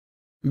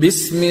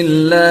بسم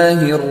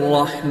الله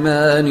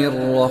الرحمن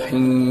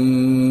الرحيم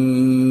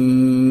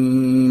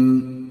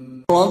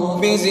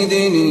رب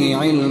زدني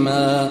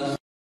علما.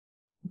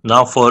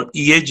 Now for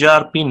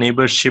EHRP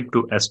neighborship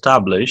to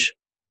establish,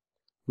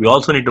 we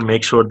also need to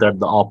make sure that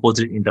the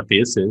opposite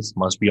interfaces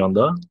must be on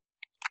the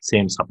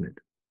same subnet.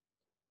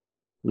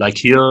 Like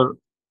here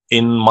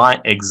in my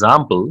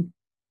example,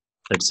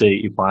 let's say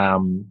if I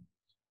am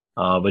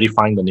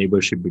verifying the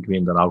neighborship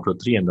between the router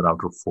 3 and the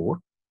router 4,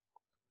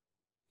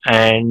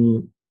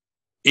 and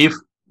if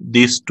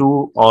these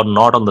two are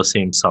not on the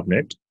same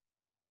subnet,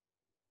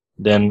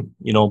 then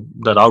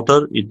the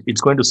router it's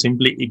going to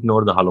simply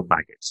ignore the hello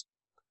packets.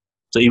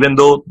 So even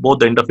though both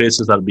the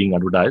interfaces are being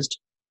advertised,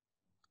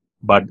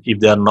 but if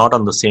they are not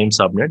on the same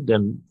subnet,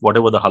 then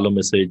whatever the hello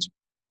message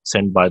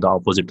sent by the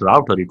opposite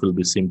router, it will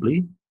be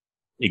simply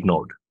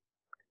ignored.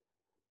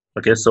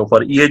 Okay, so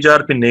for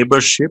EHRP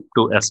neighborship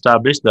to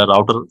establish, the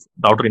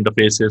router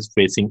interfaces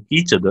facing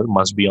each other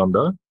must be on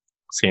the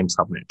same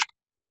subnet.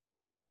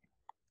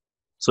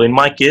 So in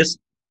my case,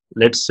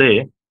 let's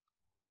say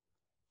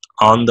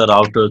on the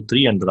router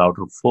 3 and the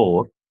router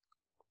 4,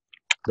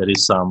 there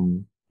is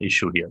some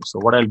issue here. So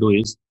what I'll do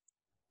is,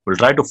 we'll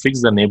try to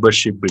fix the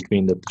neighborship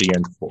between the 3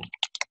 and 4.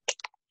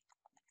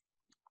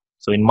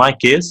 So in my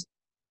case,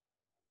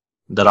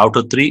 the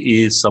router 3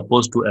 is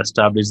supposed to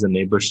establish the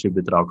neighborship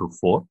with router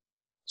 4.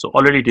 So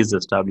already it is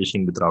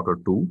establishing with router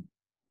 2,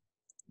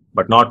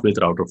 but not with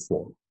router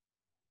 4.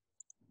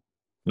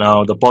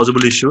 Now the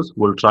possible issues,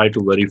 we'll try to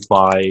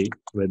verify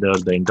whether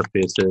the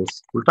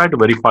interfaces, we'll try to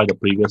verify the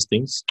previous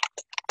things.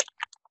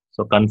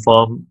 So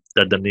confirm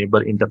that the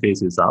neighbor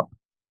interface is up,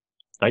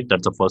 right?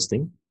 That's the first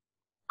thing.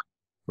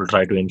 We'll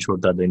try to ensure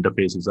that the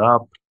interface is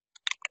up,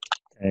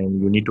 and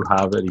you need to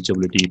have a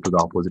reachability to the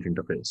opposite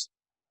interface.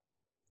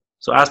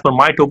 So as per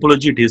my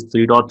topology, it is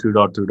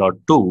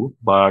 3.3.3.2,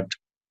 but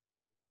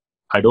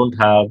I don't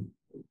have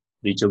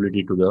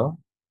reachability to the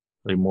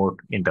remote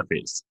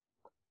interface.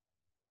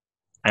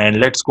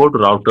 And let's go to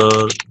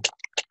router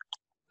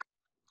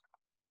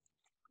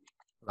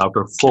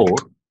 4,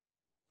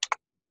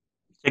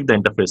 check the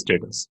interface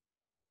status.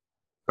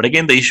 But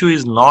again, the issue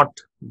is not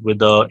with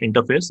the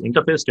interface.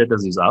 Interface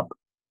status is up,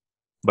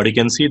 but you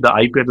can see the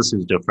IP address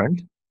is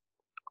different.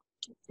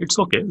 It's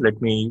okay.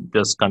 Let me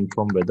just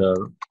confirm whether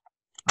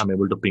I'm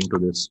able to ping to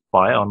this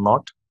PHY or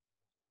not.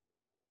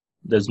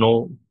 There's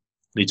no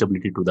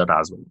reachability to that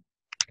as well.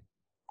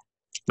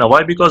 Now,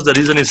 why? Because the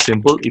reason is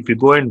simple. If you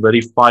go and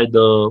verify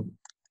the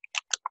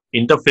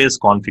interface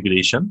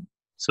configuration,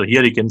 so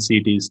here you can see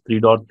it is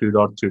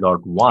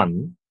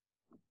 3.3.3.1.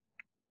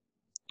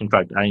 In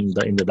fact, in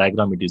the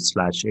diagram it is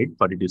 /8,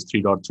 but it is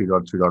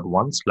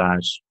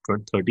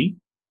 3.3.3.1/30,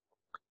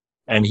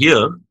 and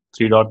here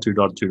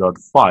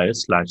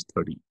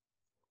 3.3.3.5/30.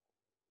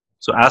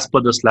 So as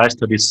per the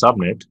 /30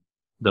 subnet,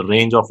 the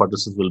range of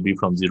addresses will be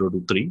from 0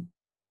 to 3,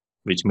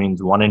 which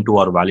means 1 and 2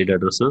 are valid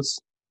addresses,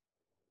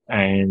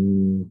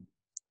 and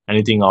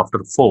anything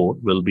after 4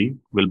 will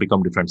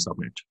become different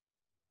subnet,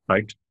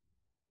 right?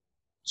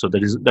 So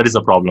that is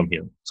a problem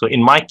here. So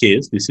in my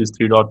case, this is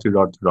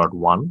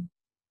 3.3.3.1.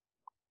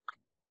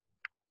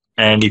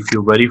 And if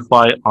you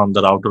verify on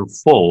the router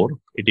 4,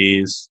 it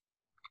is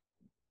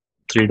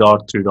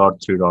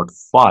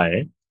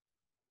 3.3.3.5,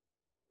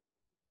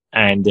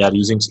 and they are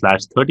using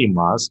 /30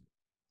 mask,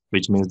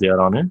 which means they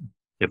are on a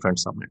different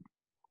subnet.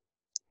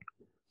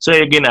 So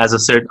again, as I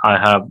said, I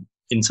have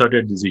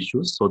inserted these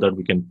issues so that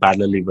we can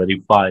parallelly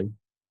verify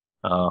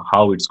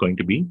how it's going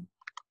to be.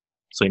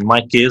 So in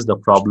my case, the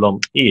problem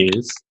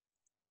is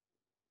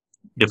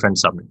different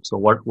subnet. So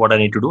what I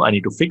need to do, I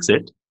need to fix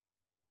it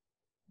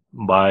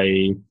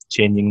by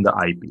changing the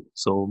IP.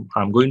 So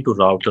I'm going to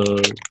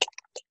router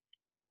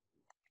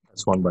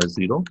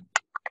S1/0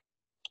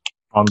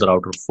 on the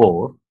router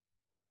 4.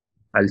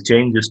 I'll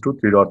change this to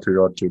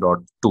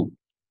 3.3.3.2,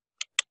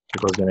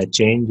 because when I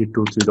change it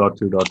to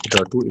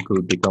 3.3.3.2, it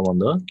will become on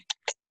the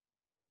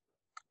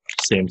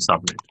same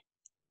subnet.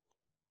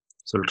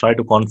 So we'll try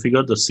to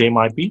configure the same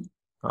IP.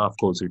 Of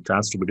course, it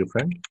has to be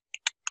different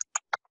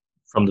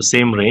from the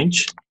same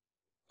range.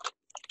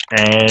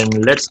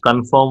 And let's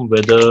confirm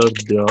whether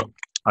the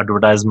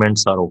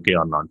advertisements are okay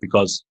or not,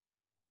 because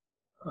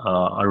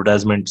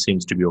advertisement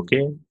seems to be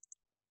okay,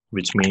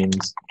 which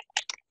means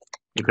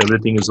if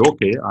everything is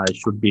okay, I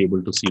should be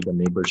able to see the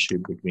neighborship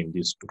between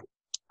these two.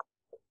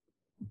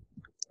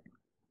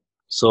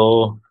 So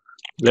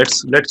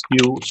let's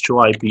view show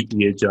IP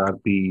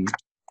EHRP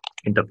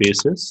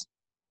interfaces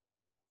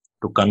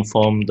to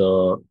confirm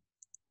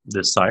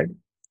this side.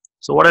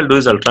 So what I'll do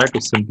is I'll try to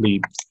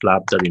simply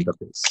flap that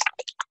interface.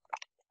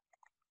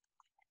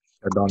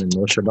 Shutdown and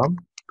no shutdown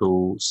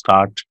to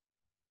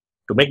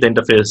make the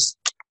interface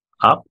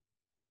up.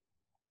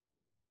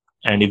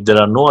 And if there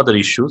are no other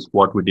issues,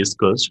 what we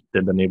discussed,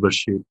 then the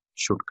neighborship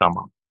should come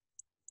up.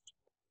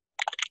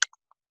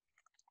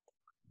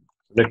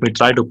 Let me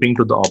try to ping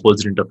to the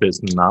opposite interface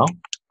now.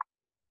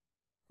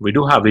 We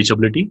do have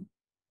reachability.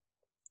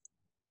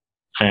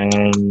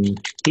 And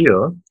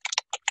here,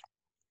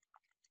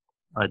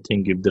 I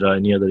think if there are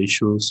any other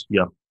issues,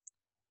 yeah.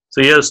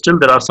 So here still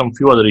there are some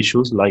few other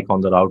issues, like on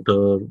the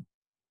router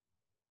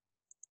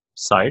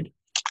side.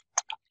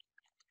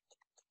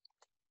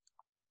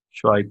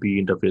 Show IP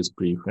interface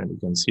brief, and you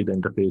can see the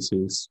interface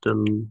is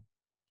still,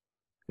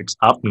 it's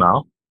up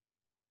now.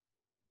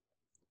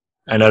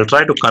 And I'll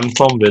try to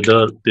confirm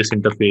whether this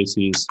interface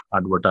is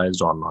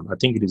advertised or not. I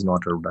think it is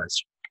not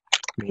advertised.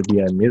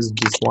 Maybe I missed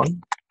this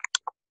one.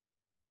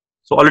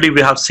 So already we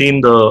have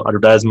seen the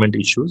advertisement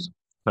issues.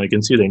 Now you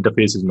can see the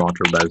interface is not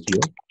advertised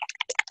here.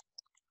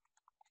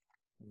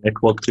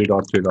 Network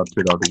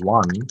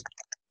 3.3.3.1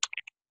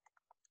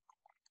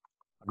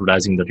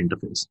 advertising that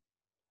interface.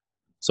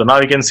 So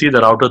now you can see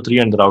the router 3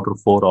 and the router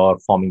 4 are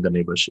forming the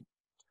neighborship.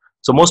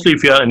 So mostly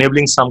if you are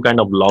enabling some kind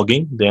of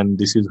logging, then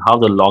this is how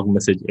the log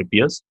message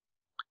appears.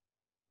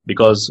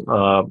 Because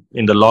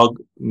in the log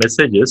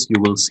messages, you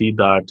will see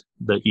that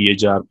the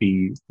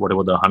EHRP,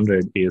 whatever the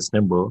 100 AS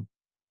number,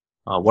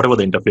 whatever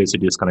the interface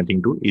it is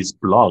connecting to is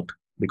blocked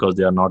because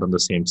they are not on the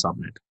same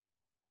subnet.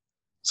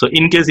 So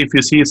in case if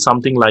you see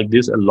something like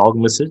this, a log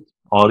message,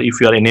 or if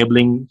you are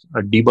enabling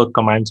debug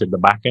commands at the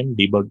backend,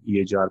 debug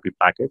EHRP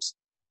packets,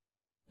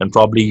 then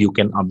probably you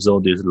can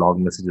observe these log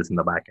messages in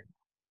the backend.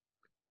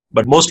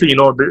 But mostly,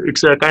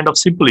 it's a kind of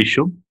simple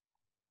issue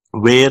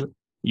where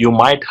you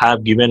might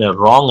have given a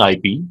wrong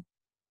IP,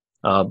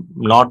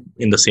 not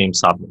in the same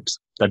subnets.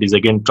 That is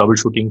again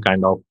troubleshooting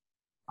kind of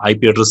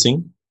IP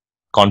addressing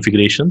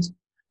configurations.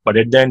 But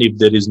at the end, if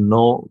there is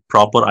no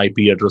proper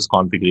IP address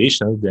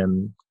configuration,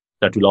 then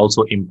that will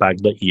also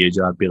impact the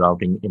EHRP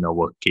routing in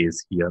our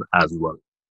case here as well.